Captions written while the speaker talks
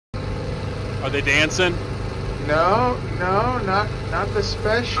Are they dancing? No, not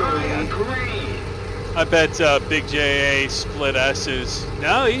especially. I bet Big JA split S's.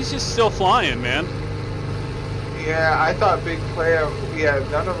 No, he's just still flying, man. Yeah, I thought Big Playa. Yeah,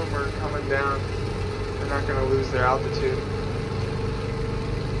 none of them are coming down. They're not going to lose their altitude.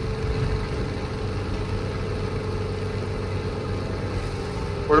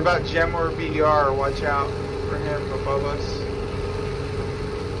 What about Gem or BR? Watch out for him above us.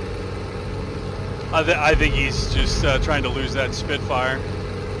 I think he's just trying to lose that Spitfire.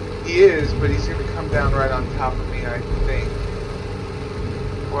 He is, but he's going to come down right on top of me, I think.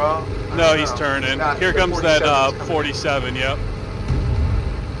 Well, no, he's turning. Here comes that 47, yep.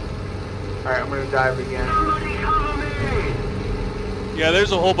 Alright, I'm going to dive again. Yeah,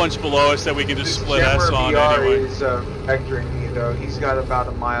 there's a whole bunch below us that we can just split S on anyway. Is vectoring me, though. He's got about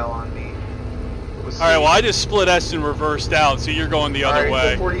a mile on me. Alright, well, I just split S and reversed out, so you're going the other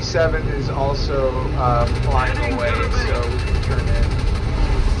way. The 47 is also flying away, so we can turn in.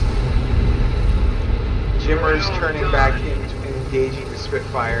 Jimmer's turning back in and engaging the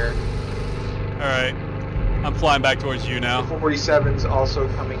Spitfire. Alright. I'm flying back towards you now. The 47's also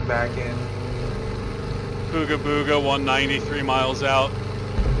coming back in. Booga Booga, 190, 3 miles out.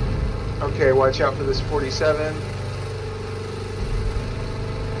 Okay, watch out for this 47.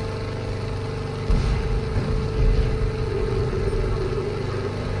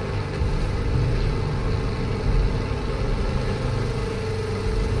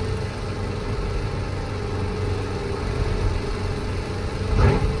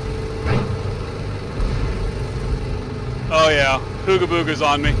 Oh yeah, Booga Booga's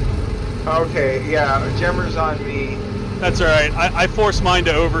on me. Okay, yeah, Gemmer's on me. That's alright. I forced mine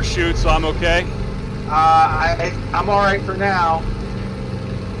to overshoot, so I'm okay. I'm alright for now.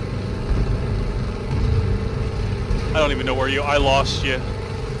 I don't even know where I lost you.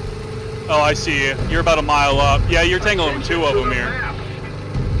 Oh, I see you. You're about a mile up. Yeah, you're tangling 2 of them here.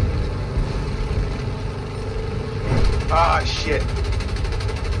 Ah, shit.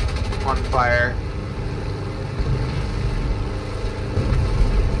 On fire.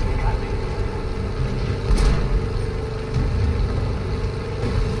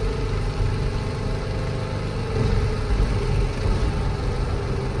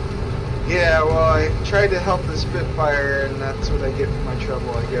 Yeah, well, I tried to help the Spitfire, and that's what I get for my trouble,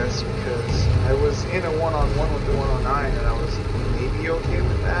 I guess, because I was in a one-on-one with the 109, and I was maybe okay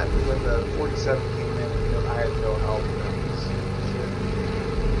with that, but when the 47 came in, I had no help.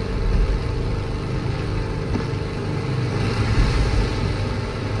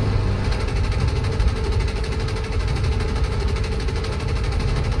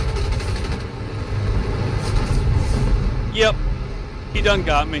 Yep, he done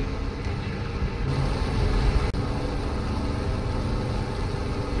got me.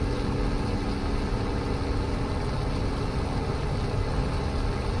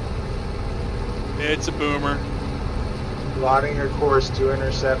 It's a boomer. Plotting her course to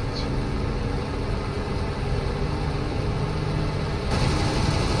intercept.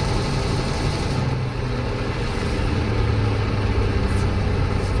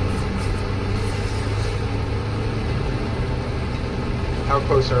 How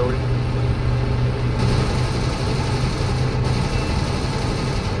close are we?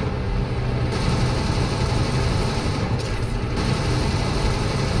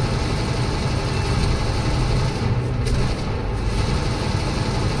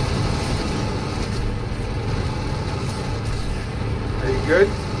 Good?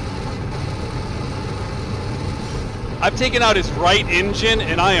 I've taken out his right engine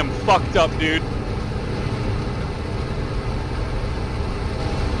and I am fucked up, dude.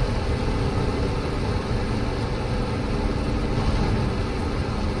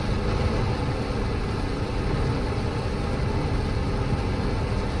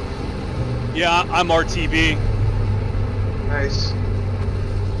 Yeah, I'm RTB. Nice.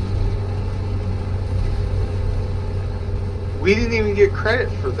 We didn't even get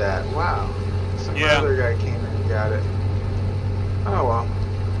credit for that. Wow. Some other guy came in and got it. Oh well.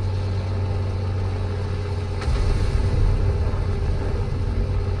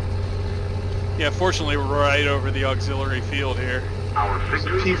 Yeah, fortunately we're right over the auxiliary field here.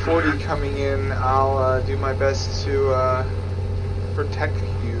 P40 coming in. I'll do my best to protect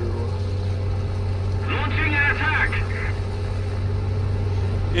you. Launching an attack!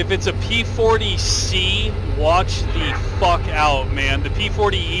 If it's a P40C, watch the fuck out, man. The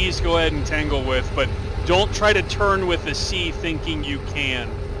P40Es go ahead and tangle with, but don't try to turn with the C thinking you can.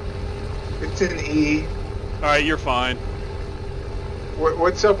 It's an E. Alright, you're fine.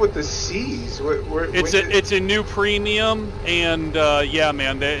 What's up with the C's? It's a new premium, and yeah,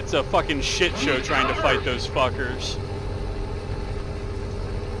 man, it's a fucking shit show trying to fight those fuckers.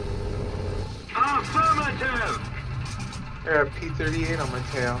 Affirmative. I got a P38 on my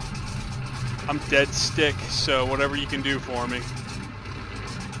tail. I'm dead stick, so whatever you can do for me.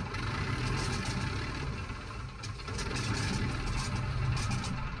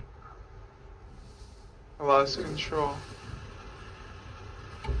 I lost control.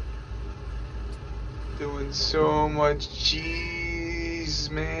 Doing so much cheese,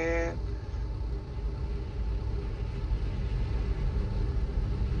 man.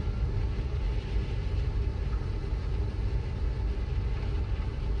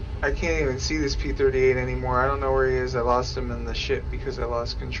 I can't even see this P38 anymore. I don't know where he is. I lost him in the shit because I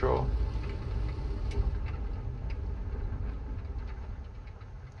lost control.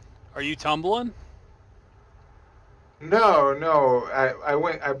 Are you tumbling? No, no.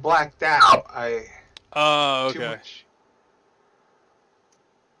 I blacked out. Oh, okay. Too much.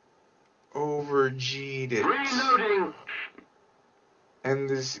 Over G'd it. Reloading. And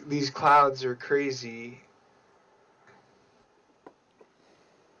these clouds are crazy.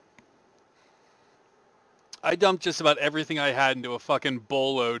 I dumped just about everything I had into a fucking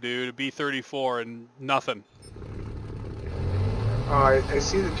bolo, dude, a B-34, and nothing. Oh, I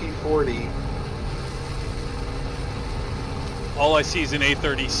see the P40. All I see is an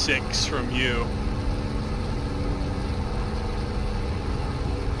A-36 from you.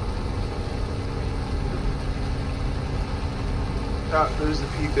 Oh, there's the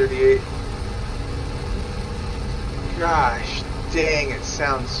P38. Gosh, dang, it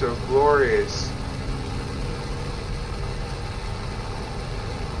sounds so glorious.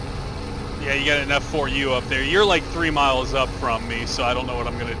 Yeah, you got an F4U up there. You're like 3 miles up from me, so I don't know what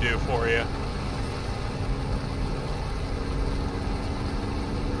I'm going to do for you.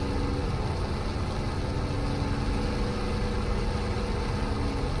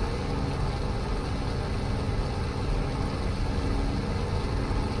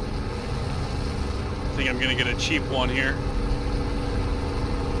 I think I'm going to get a cheap one here.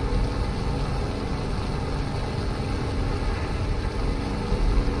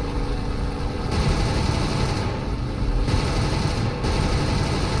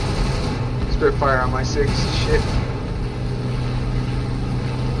 Spitfire on my 6. Shit.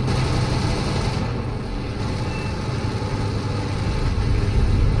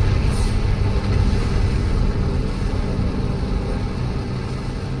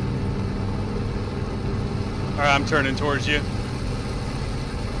 Alright, I'm turning towards you.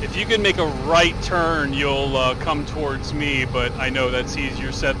 If you can make a right turn, you'll come towards me, but I know that's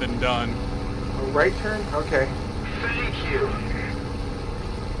easier said than done. A right turn? Okay. Thank you.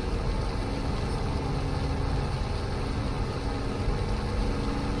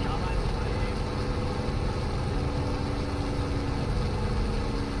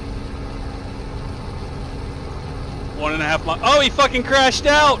 One and a half miles. Oh, he fucking crashed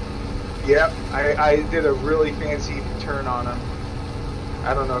out! Yep, I did a really fancy turn on him.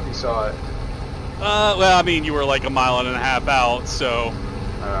 I don't know if you saw it. Well, I mean, you were like a mile and a half out, so...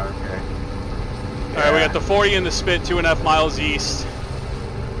 Okay. Alright, we got the 40 and the spit 2.5 miles east.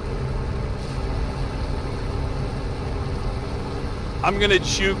 I'm gonna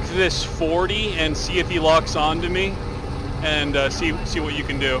juke this 40 and see if he locks onto me, and see what you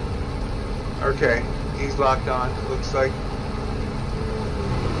can do. Okay, he's locked on, looks like.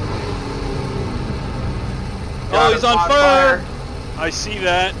 Oh, he's on fire! I see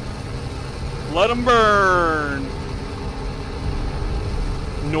that. Let him burn.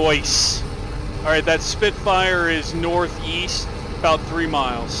 Nice. Alright, that Spitfire is northeast, about 3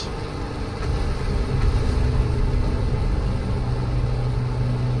 miles.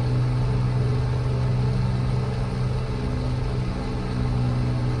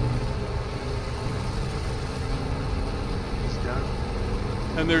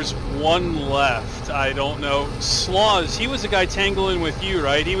 And there's one left. I don't know. Slaws, he was the guy tangling with you,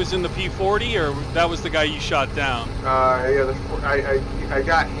 right? He was in the P40, or that was the guy you shot down? Yeah, I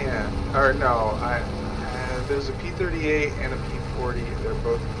got him. Or no, there's a P38 and a P40. They're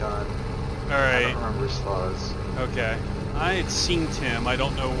both done. All right. I don't remember Slaws. Okay. I had seen Tim. I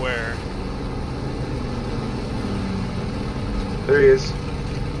don't know where. There he is.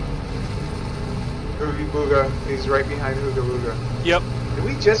 Oogie Booga. He's right behind Ooga Booga. Yep. Did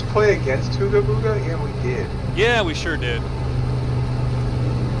we just play against Ooga Booga? Yeah, we did. Yeah, we sure did.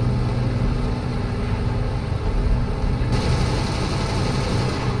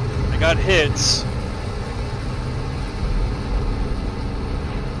 I got hits.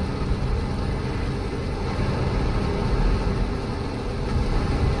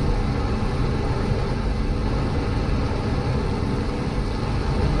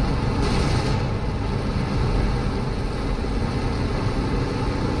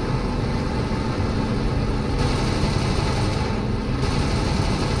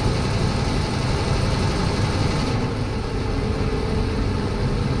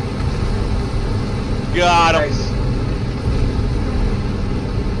 Got him. Nice.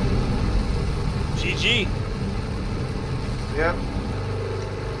 GG. Yep.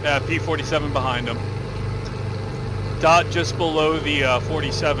 Yeah, P-47 behind him. Dot just below the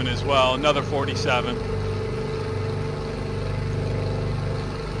 47 as well. Another 47.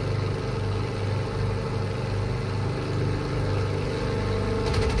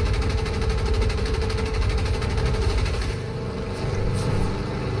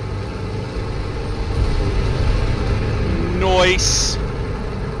 Nice.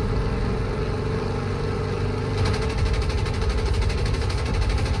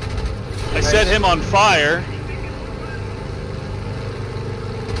 I set him on fire.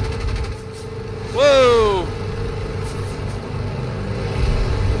 Whoa!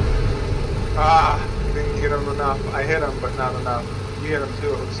 Ah, didn't get him enough. I hit him, but not enough. You hit him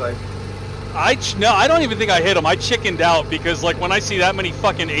too, it looks like. No, I don't even think I hit him. I chickened out because, like, when I see that many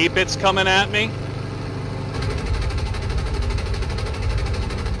fucking 8-bits coming at me.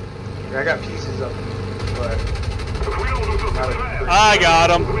 Yeah, I got pieces of him, but I got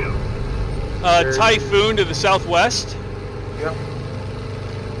him. Typhoon to the southwest. Yep.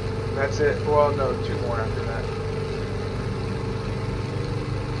 That's it. Well, no, 2 more after that.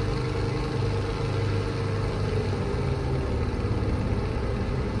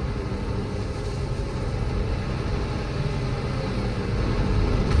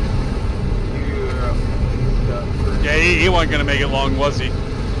 Yeah, he wasn't gonna make it long, was he?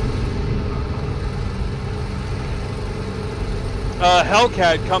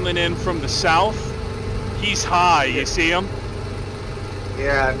 Hellcat coming in from the south. He's high. You see him?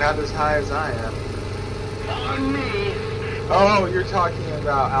 Yeah, not as high as I am. On me. Oh, you're talking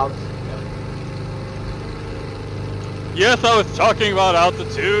about altitude. Yes, I was talking about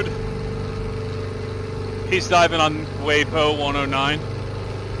altitude. He's diving on Waypo 109.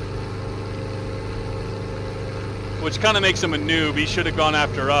 Which kind of makes him a noob. He should have gone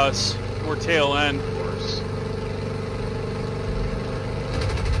after us. We're tail end. Of course.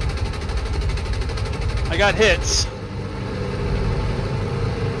 I got hits.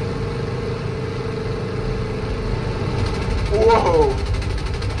 Whoa!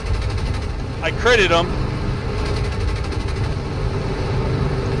 I critted him.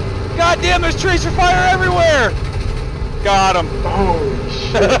 God damn, there's tracer fire everywhere! Got him. Holy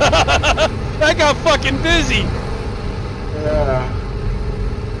shit. That got fucking busy. Yeah.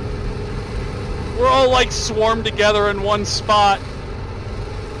 We're all like swarmed together in one spot.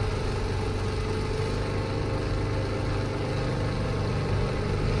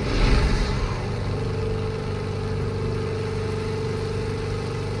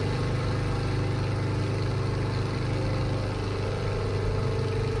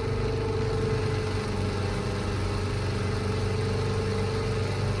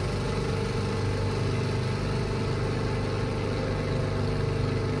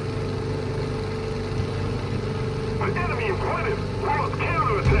 Enemy appointed. Launch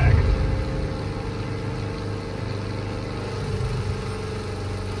counterattack.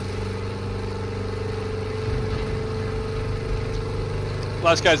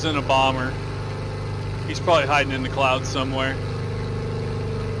 Last guy's in a bomber. He's probably hiding in the clouds somewhere.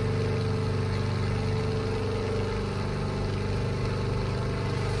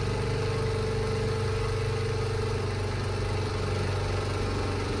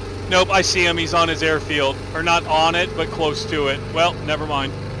 Nope, I see him. He's on his airfield. Or not on it, but close to it. Well, never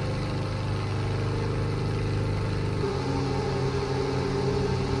mind.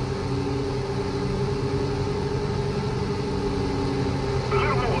 A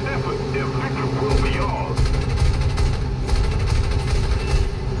little more effort, and victory will be ours.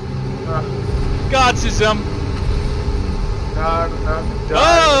 Gods is him. Not enough to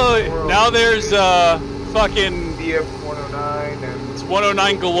die. Oh, now there's fucking BF 109 and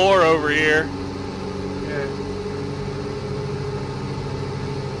 109 galore over here. yeah.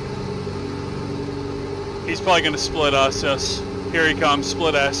 He's probably gonna split us. Here he comes,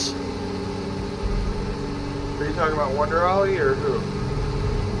 split us. Are you talking about Wonder Ollie or who?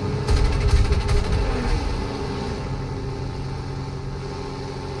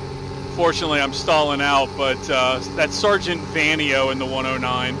 Fortunately, I'm stalling out, but that's Sergeant Vanio in the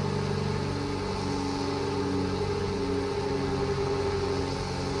 109.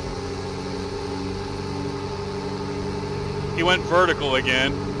 He went vertical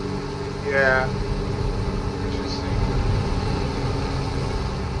again. Yeah. Interesting.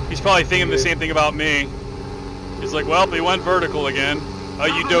 He's probably thinking the same thing about me. He's like, well, he went vertical again. Oh,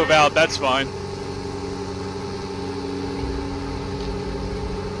 you dove out, that's fine.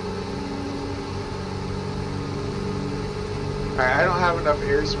 Alright, I don't have enough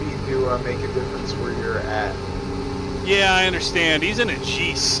airspeed to make a difference where you're at. Yeah, I understand. He's in a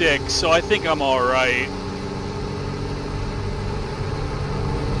G6, so I think I'm alright.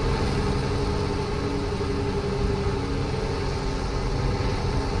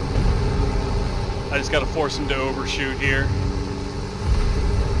 I just gotta force him to overshoot here.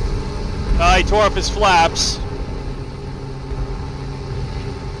 He tore off his flaps.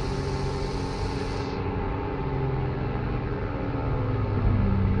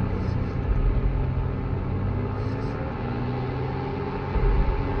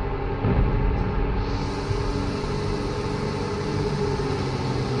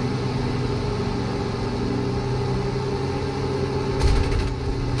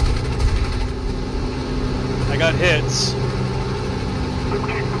 I got hits. Let's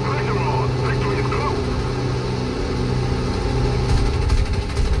keep the pressure on. Victory is close.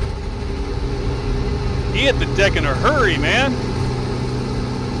 He hit the deck in a hurry, man.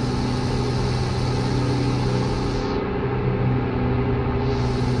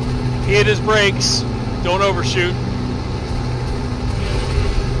 He hit his brakes. Don't overshoot.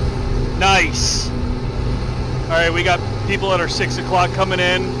 Nice. Alright, we got people at our 6 o'clock coming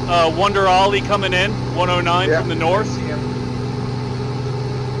in. Wonder Ollie coming in, 109 Yeah, from the north. I see him.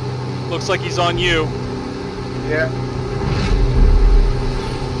 Looks like he's on you. Yeah.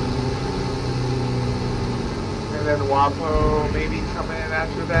 And then Wapo maybe coming in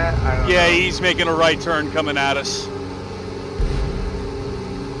after that? I don't know. Yeah, he's making a right turn coming at us.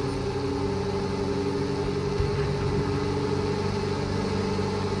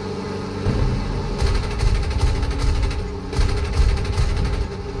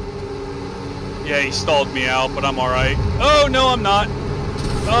 Yeah, he stalled me out, but I'm alright. Oh, no, I'm not.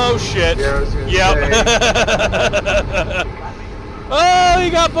 Oh, shit. Yeah, I was gonna Yep. say. Oh, he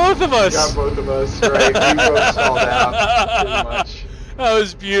got both of us. Got both of us, right? We both stalled out, pretty much. That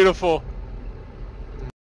was beautiful.